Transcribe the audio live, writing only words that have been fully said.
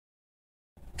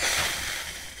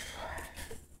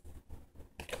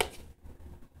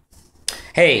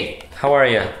Hey, how are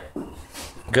you?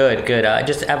 Good, good. I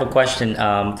just have a question.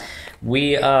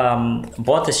 We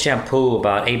bought this shampoo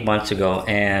about 8 months ago,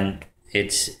 and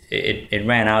it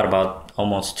ran out about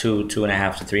almost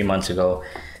 2.5 to 3 months ago,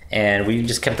 and we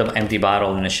just kept an empty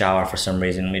bottle in the shower for some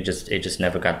reason. It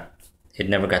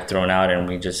never got thrown out, and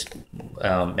we just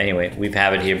anyway we've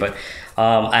have it here. But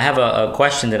I have a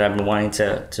question that I've been wanting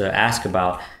to ask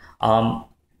about. Um,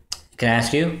 can I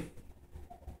ask you?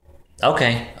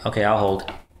 Okay, okay, I'll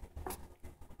hold.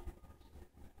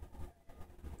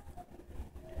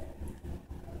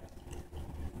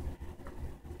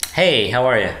 Hey, how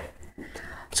are you?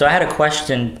 So I had a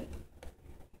question.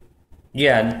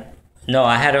 Yeah, no,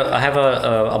 I have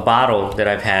a bottle that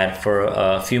I've had for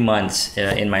a few months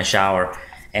in my shower,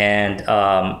 and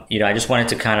I just wanted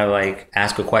to kind of like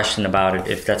ask a question about it,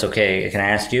 if that's okay. Can I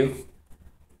ask you?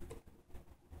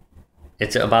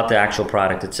 It's about the actual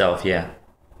product itself. Yeah.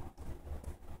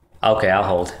 Okay, I'll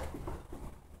hold.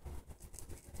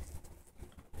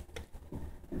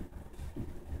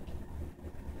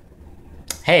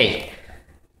 Hey,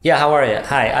 yeah, how are you?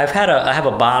 Hi, I have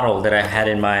a bottle that I've had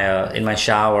in my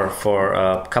shower for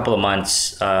a couple of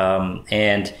months,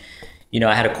 and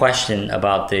I had a question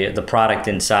about the product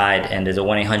inside, and there's a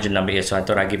 1-800 number here, so I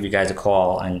thought I'd give you guys a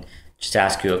call and just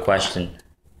ask you a question.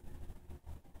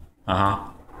 Uh huh.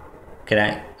 Can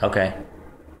I? Okay.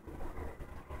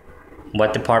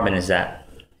 What department is that?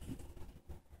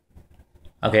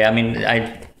 Okay, I mean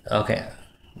okay.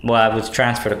 Well, I was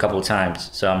transferred a couple of times,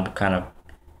 so I'm kind of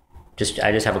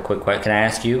I just have a quick question. Can I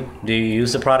ask you? Do you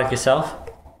use the product yourself?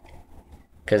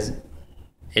 Because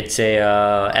it's a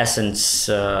essence,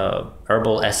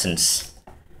 herbal essence.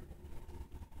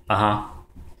 Uh huh.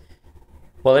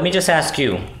 Well, let me just ask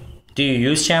you. Do you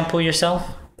use shampoo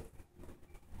yourself?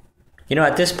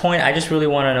 At this point, I just really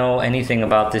want to know anything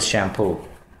about this shampoo.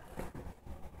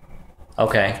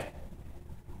 Okay.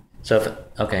 So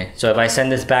if I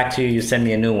send this back to you, you send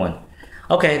me a new one.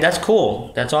 Okay, that's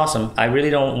cool. That's awesome. I really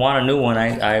don't want a new one.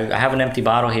 I have an empty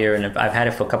bottle here, and I've had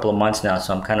it for a couple of months now,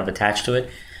 so I'm kind of attached to it.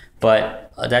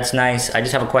 But that's nice. I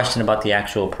just have a question about the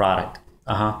actual product.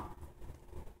 Uh huh.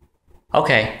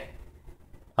 Okay.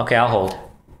 Okay, I'll hold.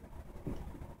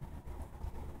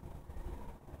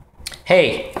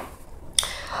 Hey.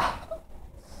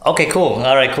 Okay, cool.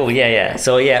 All right, cool. Yeah, yeah.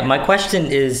 So yeah, my question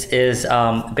is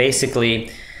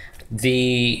basically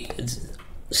the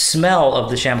smell of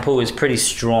the shampoo is pretty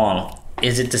strong.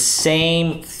 Is it the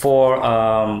same for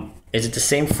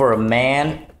a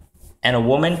man and a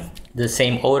woman? The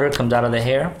same odor comes out of the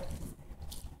hair?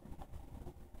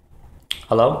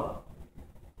 Hello?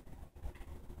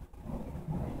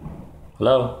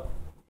 Hello?